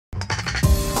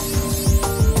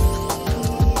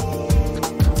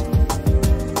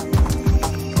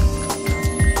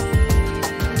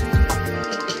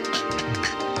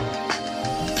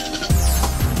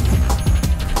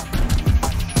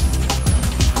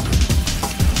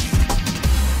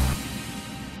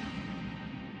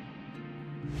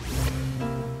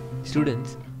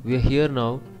Students, we are here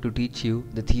now to teach you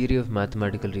the theory of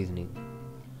mathematical reasoning.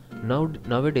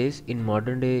 Nowadays, in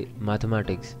modern day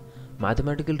mathematics,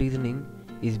 mathematical reasoning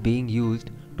is being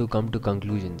used to come to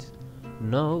conclusions.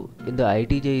 Now, in the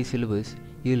IIT syllabus,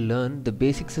 you'll learn the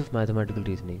basics of mathematical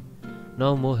reasoning.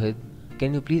 Now, Mohit,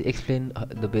 can you please explain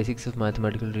the basics of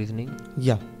mathematical reasoning?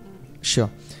 Yeah, sure.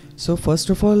 So first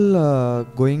of all,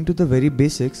 going to the very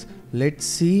basics, let's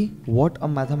see what a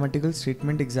mathematical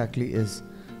statement exactly is.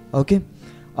 Okay.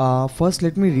 First,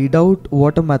 let me read out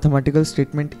what a mathematical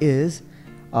statement is.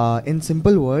 In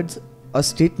simple words, a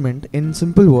statement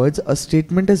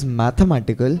is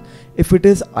mathematical if it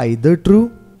is either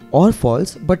true or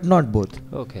false, but not both.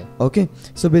 Okay.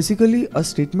 So basically, a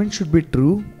statement should be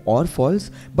true or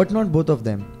false, but not both of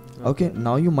them. Okay.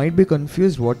 Now you might be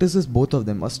confused. What is this both of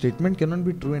them? A statement cannot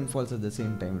be true and false at the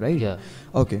same time, right? Yeah.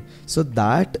 Okay. So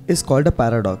that is called a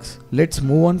paradox. Let's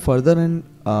move on further and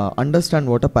understand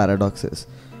what a paradox is.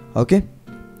 Okay.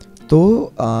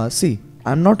 So see,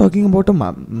 I'm not talking about a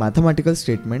mathematical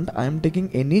statement. I am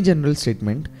taking any general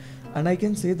statement, and I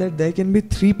can say that there can be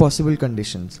three possible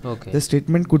conditions. Okay. The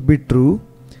statement could be true,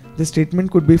 the statement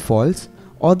could be false,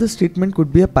 or the statement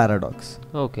could be a paradox.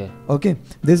 Okay. Okay.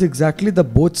 There's exactly the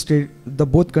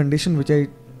both condition which I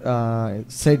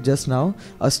said just now.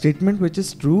 A statement which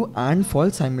is true and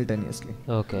false simultaneously.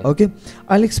 Okay. Okay.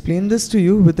 I'll explain this to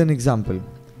you with an example.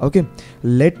 Okay.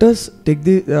 Let us take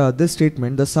this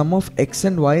statement: the sum of x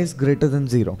and y is greater than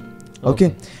 0.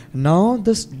 Okay. Now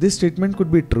this statement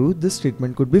could be true. This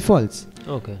statement could be false.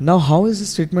 Okay. Now how is this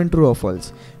statement true or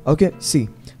false? Okay. See,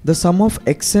 the sum of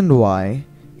x and y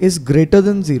is greater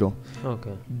than 0.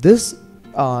 Okay. This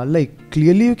like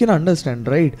clearly you can understand,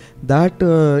 right, that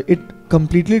it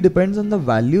completely depends on the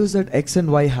values that x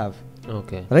and y have.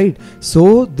 Okay. Right.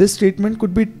 So this statement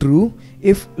could be true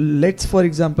if, let's for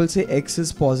example say, x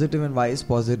is positive and y is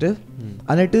positive,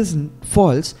 and it is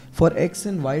false for x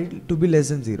and y to be less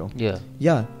than 0. Yeah.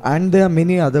 Yeah. And there are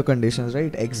many other conditions,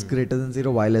 right? X greater than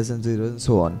 0, y less than 0, and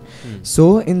so on.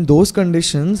 So in those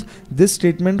conditions, this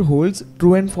statement holds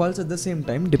true and false at the same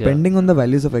time, depending on the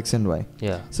values of x and y.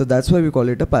 Yeah. So that's why we call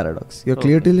it a paradox. You're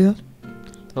clear till here?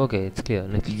 Okay, it's clear.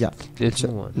 Let's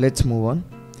move on. Let's move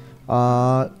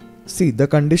on. See, the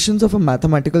conditions of a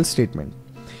mathematical statement.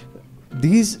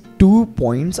 These 2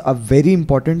 points are very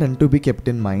important and to be kept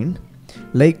in mind.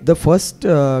 Like the first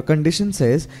condition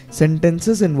says,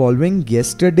 sentences involving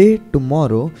yesterday,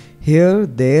 tomorrow, here,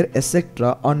 there,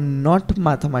 etc. are not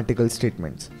mathematical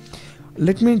statements.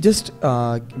 Let me just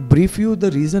brief you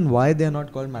the reason why they are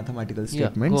not called mathematical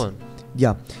statements. Yeah,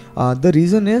 go on. Yeah. The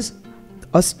reason is,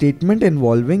 a statement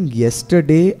involving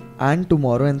yesterday and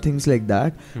tomorrow and things like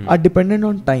that are dependent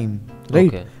on time,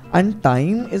 right? Okay. And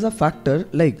time is a factor.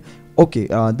 Like, okay,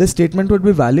 this statement would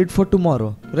be valid for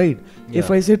tomorrow, right? Yeah.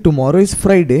 If I say tomorrow is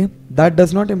Friday, that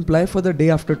does not imply for the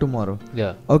day after tomorrow.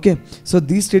 Yeah. Okay. So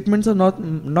these statements are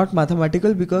not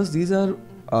mathematical because these are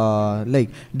like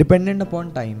dependent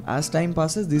upon time. As time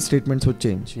passes, these statements would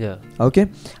change. Yeah. Okay.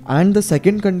 And the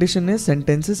second condition is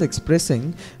sentences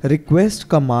expressing request,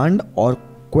 command or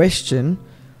question.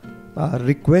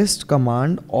 Request,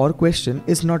 command or question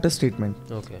is not a statement.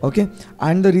 Okay. Okay.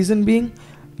 And the reason being,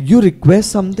 you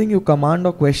request something, you command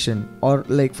or question, or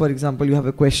like for example, you have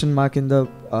a question mark in the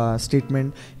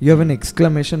statement, you have an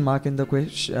exclamation mark in the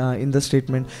in the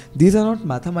statement. These are not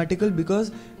mathematical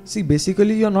because, see,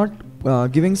 basically you're not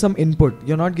giving some input,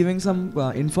 you're not giving some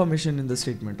information in the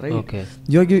statement, right? Okay.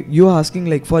 You're asking,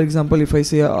 like for example, if I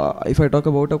say if I talk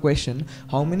about a question,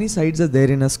 how many sides are there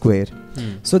in a square?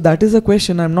 So that is a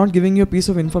question. I'm not giving you a piece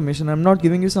of information. I'm not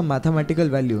giving you some mathematical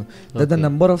value that the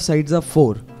number of sides are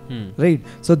 4. Right.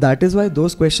 So that is why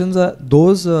those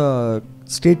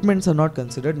statements are not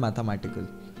considered mathematical.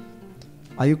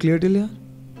 Are you clear till here?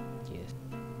 Yes.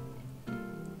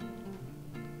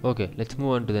 Okay, let's move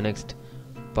on to the next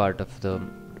part of the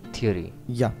theory.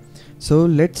 Yeah. So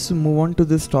let's move on to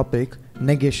this topic,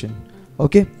 negation.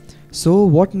 Okay. So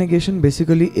what negation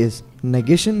basically is?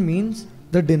 Negation means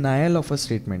the denial of a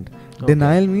statement. Okay.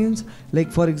 Denial means,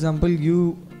 like for example,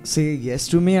 you say yes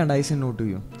to me and I say no to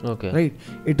you. Okay. Right.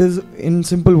 It is, in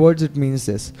simple words, it means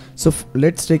this. So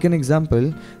let's take an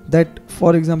example that,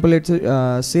 for example, let's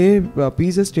say a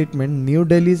piece of statement, New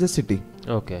Delhi is a city.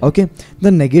 Okay. Okay.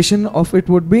 The negation of it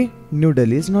would be New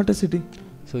Delhi is not a city.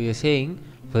 So you're saying,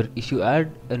 if you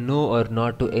add a no or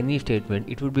not to any statement,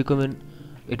 it would become a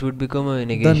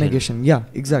negation. The negation. Yeah,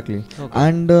 exactly. Okay.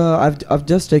 And I've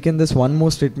just taken this one more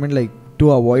statement, like to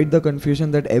avoid the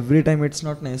confusion that every time it's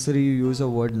not necessary you use a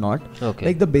word not. Okay.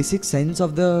 Like the basic sense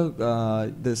of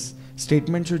the this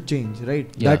statement should change, right?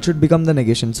 Yeah. That should become the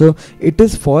negation. So it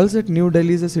is false that New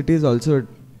Delhi is a city is also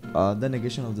the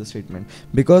negation of the statement,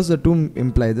 because the two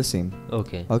imply the same.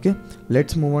 Okay. Okay,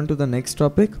 let's move on to the next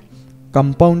topic,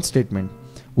 compound statement.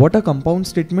 What are compound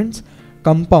statements?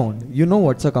 Compound, you know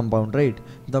what's a compound, right?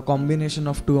 The combination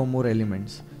of two or more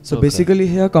elements. So Okay. basically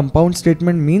here compound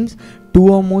statement means two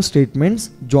or more statements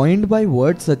joined by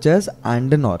words such as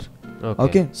and or.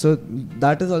 Okay, so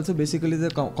that is also basically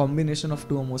the combination of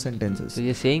two or more sentences. So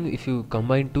you're saying if you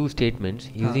combine two statements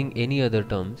using any other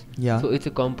terms, Yeah. so it's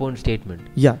a compound statement.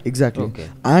 Yeah, exactly. Okay.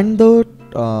 And the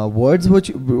words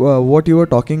which what you were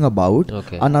talking about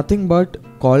Okay. are nothing but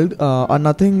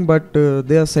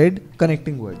they are said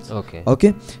connecting words. Okay.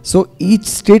 Okay, so each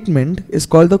statement is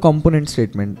called the component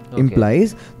statement. Okay.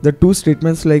 Implies the two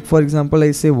statements, like for example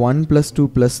I say 1 plus 2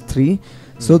 plus 3.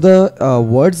 So the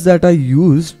words that are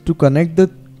used to connect the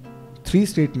three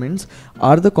statements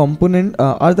are the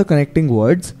connecting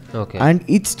words. Okay. And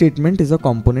each statement is a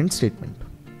component statement.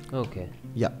 Okay.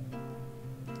 Yeah.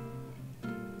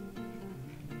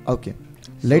 Okay.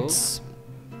 Let's.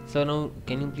 So now,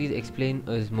 can you please explain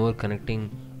us more connecting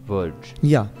words?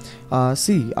 Yeah.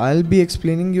 See, I'll be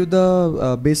explaining you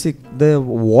the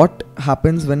what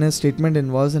happens when a statement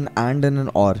involves an and and an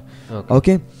or. Okay.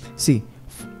 Okay. See,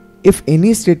 if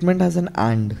any statement has an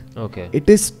and, Okay. it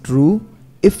is true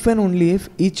if and only if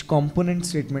each component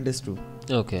statement is true.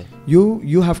 Okay.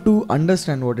 You have to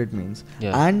understand what it means.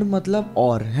 Yeah. And matlab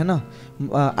or है ना,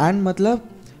 and matlab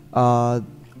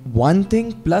one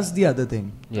thing plus the other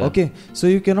thing. Yeah. Okay, so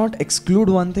you cannot exclude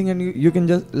one thing, and you can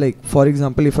just, like for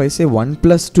example if I say 1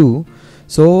 plus 2,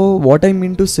 so what I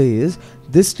mean to say is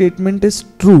this statement is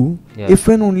true if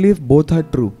and only if both are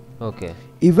true. Okay.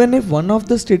 Even if one of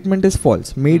the statement is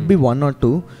false, may it be 1 or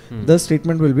 2, the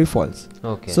statement will be false.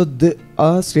 Okay. So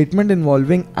a statement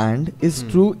involving and is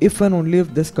true if and only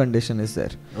if this condition is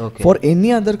there. Okay. For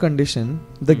any other condition,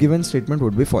 the given statement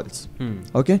would be false. Hmm.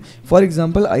 Okay. For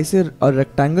example, I say a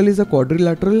rectangle is a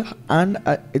quadrilateral and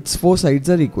its four sides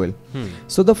are equal.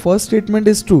 So the first statement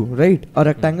is true, right? A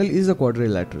rectangle is a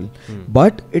quadrilateral,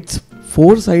 but its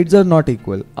four sides are not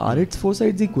equal. Are its four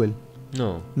sides equal?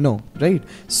 No, right?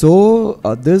 So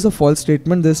there's a false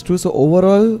statement, there's true. So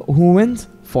overall, who wins?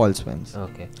 False wins.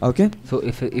 Okay. Okay. So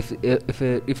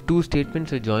if two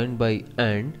statements are joined by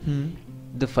and,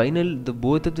 the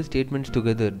both of the statements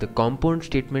together, the compound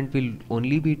statement will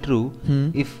only be true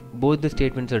if both the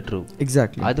statements are true.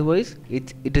 Exactly. Otherwise,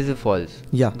 it is a false.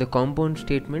 Yeah. The compound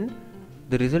statement,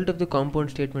 the result of the compound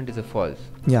statement is a false.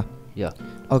 Yeah. Yeah.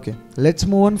 Okay. Let's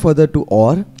move on further to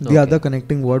or, the other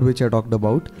connecting word which I talked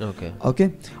about. Okay.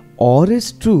 Okay. Or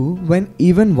is true when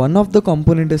even one of the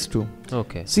component is true.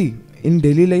 Okay. See, in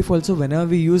daily life also, whenever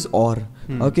we use or,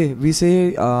 okay, we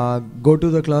say go to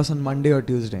the class on Monday or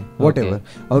Tuesday, whatever.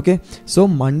 Okay. So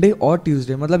Monday or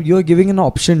Tuesday, matlab you are giving an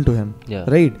option to him,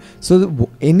 right? So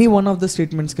any one of the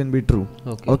statements can be true.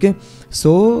 Okay.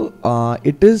 So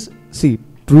it is, see,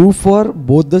 true for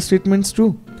both the statements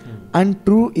true, and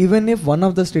true even if one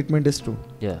of the statement is true.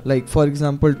 Yeah. Like for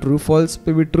example, true false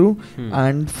pe be true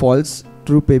and false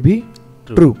true pe be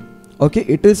true. Okay.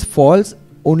 It is false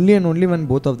only and only when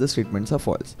both of the statements are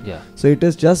false. Yeah. So it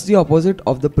is just the opposite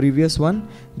of the previous one,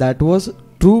 that was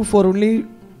true for only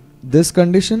this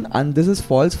condition and this is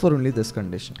false for only this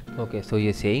condition. Okay, so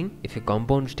you're saying if a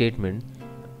compound statement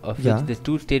of which these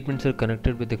two statements are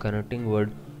connected with the connecting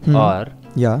word or,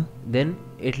 then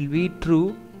it will be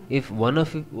true if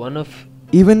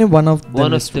even if one of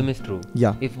them is true.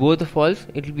 Yeah. If both are false,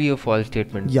 it will be a false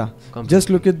statement. Yeah. Completely. Just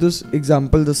look at this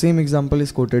example. The same example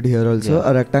is quoted here also. Yeah.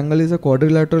 A rectangle is a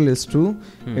quadrilateral is true.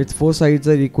 Its four sides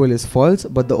are equal is false,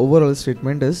 but the overall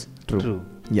statement is true.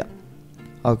 Yeah.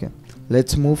 Okay.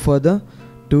 Let's move further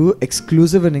to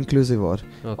exclusive and inclusive or.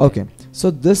 Okay.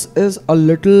 So this is a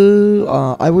little,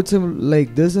 I would say,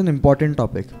 like this is an important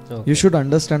topic. You should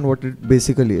understand what it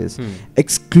basically is.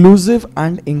 Exclusive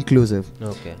and inclusive.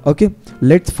 Okay.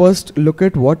 Let's first look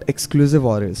at what exclusive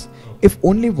or is. If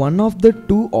only one of the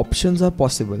two options are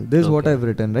possible, this is what I've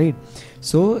written, right?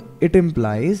 So it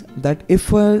implies that if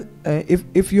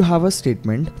you have a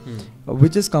statement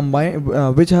which is combined,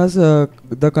 which has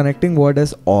the connecting word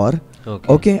as or.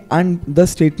 Okay, and the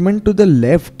statement to the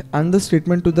left and the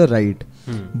statement to the right,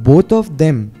 both of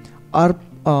them are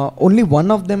only one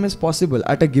of them is possible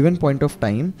at a given point of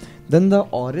time, then the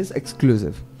or is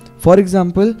exclusive. For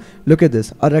example, look at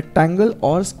this. A rectangle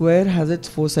or square has its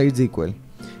four sides equal.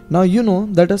 Now you know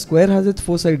that a square has its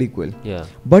four sides equal. Yeah.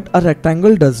 But a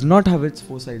rectangle does not have its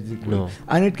four sides equal. No.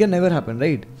 And it can never happen,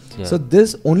 right? Yeah. So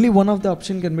this only one of the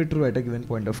option can be true at a given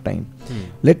point of time.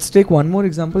 Let's take one more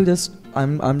example. Just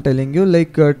I'm telling you,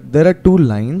 like there are two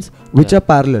lines which Yeah. are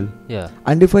parallel. Yeah.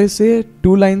 And if I say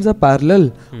two lines are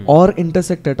parallel or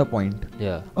intersect at a point.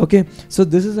 Yeah. Okay. So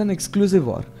this is an exclusive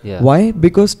OR. Yeah. Why?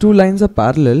 Because two lines are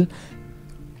parallel.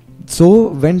 So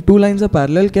when two lines are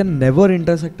parallel can never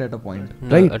intersect at a point,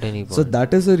 No, right? at any point. So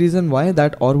that is the reason why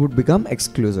that OR would become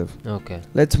exclusive. Okay.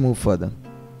 Let's move further.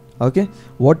 Okay.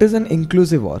 What is an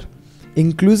inclusive OR?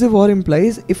 Inclusive OR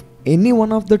implies if any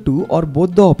one of the two or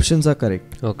both the options are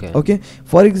correct. Okay. Okay.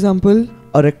 For example,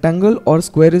 a rectangle or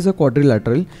square is a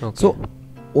quadrilateral. Okay. So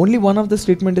only one of the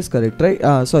statement is correct,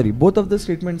 right? Sorry, both of the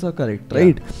statements are correct, Yeah.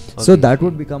 right? So Okay. that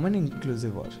would become an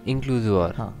inclusive OR. Inclusive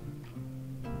OR. Huh.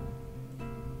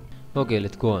 Okay,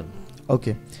 let's go on.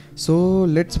 Okay, so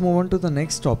let's move on to the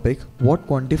next topic, what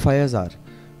quantifiers are.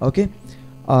 Okay,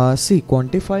 see,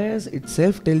 quantifiers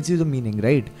itself tells you the meaning,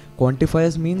 right?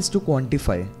 Quantifiers means to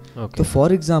quantify. Okay. So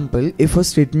for example, if a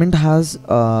statement has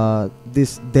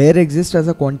this there exists as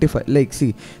a quantifier, like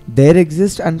see, there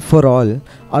exists and for all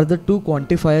are the two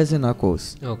quantifiers in our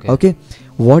course. Okay. Okay,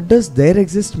 what does there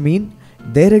exist mean?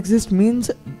 There exist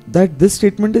means that this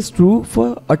statement is true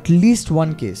for at least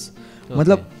one case. Okay.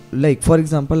 Matlab, like for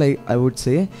example, I would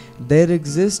say there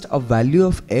exists a value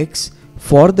of x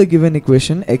for the given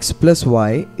equation x plus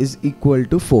y is equal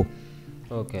to 4.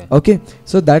 Okay. Okay,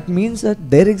 so that means that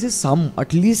there exists some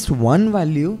at least one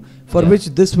value for Yeah. which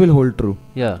this will hold true.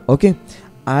 Yeah. Okay,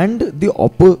 and the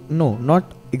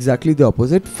not exactly the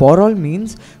opposite. For all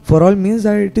means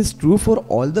that it is true for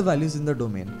all the values in the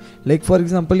domain. Like for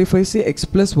example, if I say x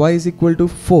plus y is equal to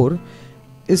 4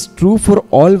 is true for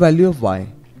all value of y.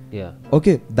 Yeah.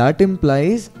 Okay, that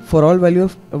implies for all value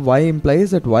of y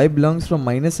implies that y belongs from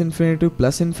minus infinity to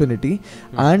plus infinity,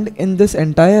 and in this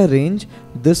entire range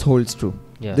this holds true.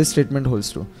 Yeah. This statement holds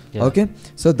true. Yeah. Okay,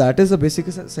 so that is the basic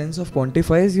sense of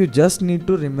quantifiers. You just need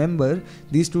to remember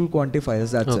these two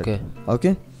quantifiers. That's Okay. it.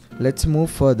 Okay, let's move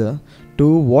further to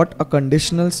what a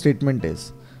conditional statement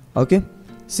is. Okay,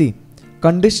 see,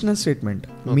 conditional statement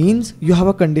means you have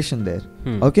a condition there.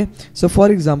 Okay, so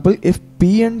for example, if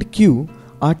P and Q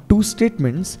are two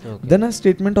statements, then a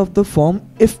statement of the form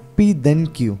if P then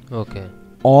Q. Okay.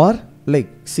 Or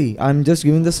like, see, I'm just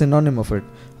giving the synonym of it.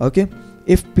 Okay,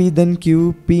 if P then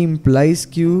Q, P implies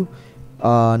Q,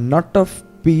 not of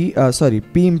P,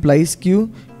 P implies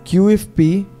Q, Q if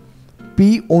P,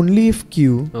 P only if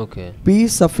Q, Okay. P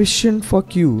is sufficient for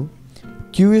Q,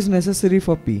 Q is necessary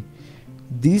for P.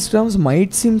 These terms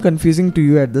might seem confusing to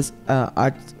you at this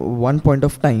at one point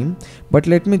of time, but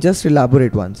let me just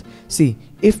elaborate once. See,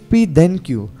 if P then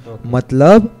Q,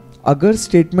 मतलब अगर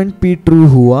statement P true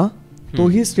हुआ तो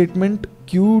ही statement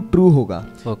Q true होगा.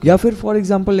 Okay. या फिर for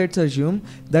example, let's assume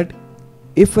that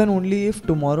if and only if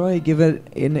tomorrow I give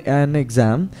an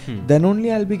exam, then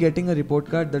only I'll be getting a report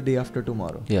card the day after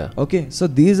tomorrow. Yeah. Okay, so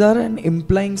these are an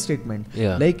implying statement.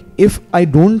 Yeah. Like if I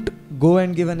don't go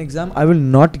and give an exam, I will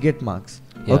not get marks.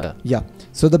 Yeah. Okay. Yeah.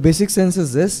 So the basic sense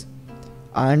is this,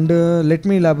 and let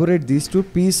me elaborate these two.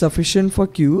 P is sufficient for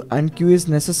Q and Q is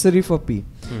necessary for P.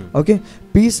 Okay.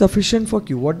 P is sufficient for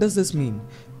Q. What does this mean?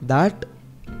 That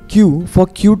for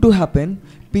Q to happen,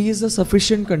 P is a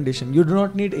sufficient condition. You do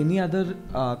not need any other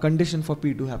condition for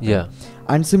P to happen. Yeah.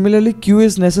 And similarly, Q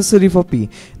is necessary for P.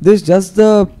 This just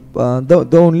the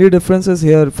only difference is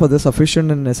here for the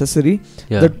sufficient and necessary.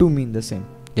 Yeah. The two mean the same.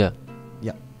 Yeah.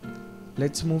 Yeah.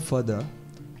 Let's move further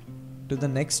to the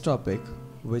next topic,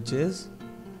 which is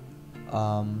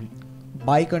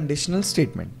biconditional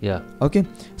statement. Yeah. Okay.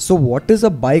 So what is a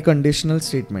biconditional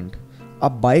statement? A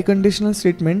biconditional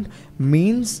statement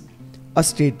means a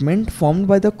statement formed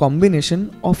by the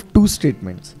combination of two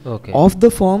statements. Okay. Of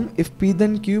the form if P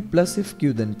then Q plus if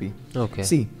Q then P. Okay.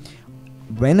 See,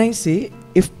 when I say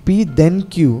if P then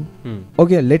Q,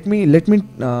 okay, let me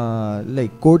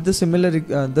like quote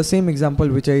the same example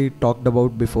which I talked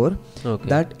about before. Okay.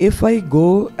 That if I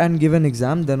go and give an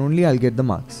exam, then only I'll get the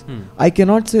marks. I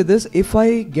cannot say this, if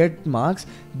I get marks,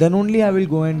 then only I will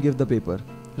go and give the paper.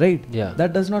 Right? Yeah.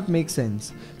 That does not make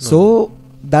sense. So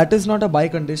that is not a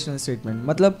biconditional statement.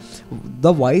 Matlab,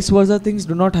 the vice versa things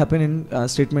do not happen in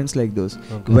statements like those.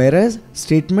 Okay. Whereas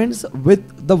statements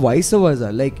with the vice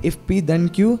versa, like if P then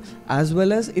Q as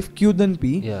well as if Q then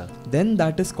P, Yeah. then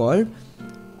that is called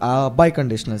a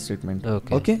biconditional statement.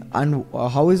 Okay. And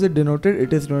how is it denoted?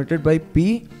 It is denoted by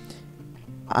P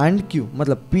and Q.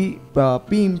 Matlab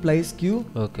P implies Q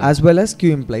as well as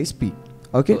Q implies P.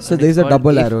 Okay, so there is a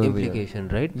double arrow implication,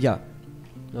 right? Yeah.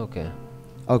 Okay.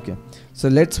 Okay, so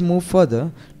let's move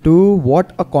further to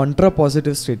what a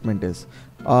contrapositive statement is.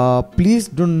 Please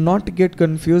do not get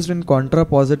confused in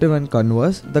contrapositive and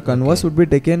converse. The converse would be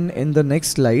taken in the next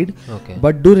slide,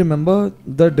 but do remember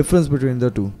the difference between the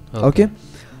two. Okay.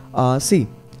 See,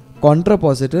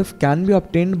 contrapositive can be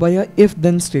obtained by a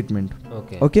if-then statement.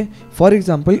 Okay. For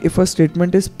example, if a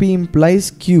statement is P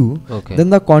implies Q, then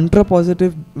the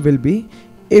contrapositive will be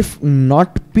if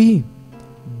not P,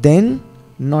 then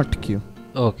not Q.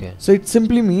 Okay. So it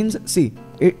simply means, see,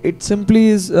 it simply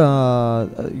is,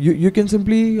 you can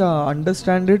simply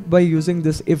understand it by using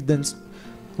this if-then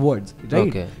words, right?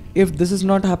 Okay. If this is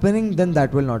not happening, then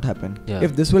that will not happen. Yeah.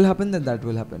 If this will happen, then that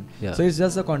will happen. Yeah. So it's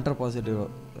just a contrapositive.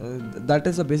 That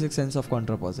is the basic sense of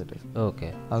contrapositive.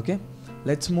 Okay. Okay.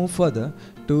 Let's move further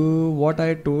to what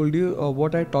I told you, or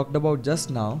what I talked about just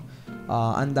now,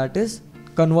 and that is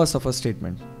converse of a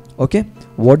statement. Okay.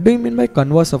 What do you mean by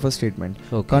converse of a statement?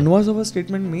 Converse of a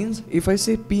statement means if I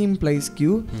say P implies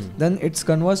Q, then its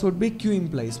converse would be Q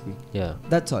implies P. Yeah.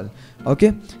 That's all.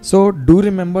 Okay. So do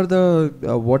remember the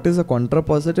what is a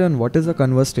contrapositive and what is a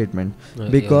converse statement,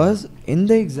 because in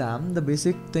the exam the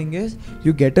basic thing is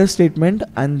you get a statement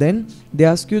and then they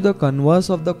ask you the converse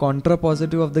of the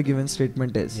contrapositive of the given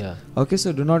statement is. Yeah. Okay.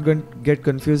 So do not get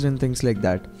confused in things like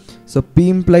that. So P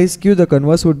implies Q, the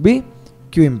converse would be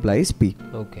Q implies P.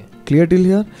 Okay. Clear till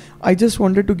here? I just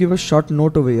wanted to give a short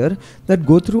note over here that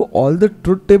go through all the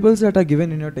truth tables that are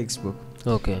given in your textbook.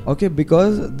 Okay. Okay,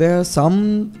 because there are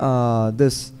some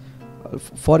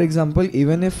for example,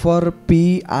 even if for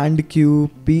P and Q,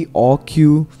 P or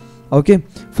Q, okay,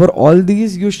 for all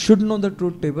these you should know the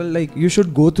truth table. Like you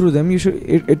should go through them.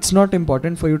 It's not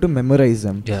important for you to memorize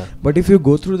them. Yeah. But if you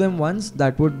go through them once,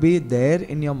 that would be there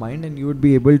in your mind and you would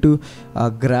be able to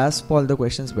grasp all the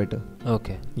questions better.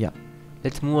 Okay. Yeah.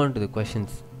 Let's move on to the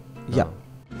questions. Yeah.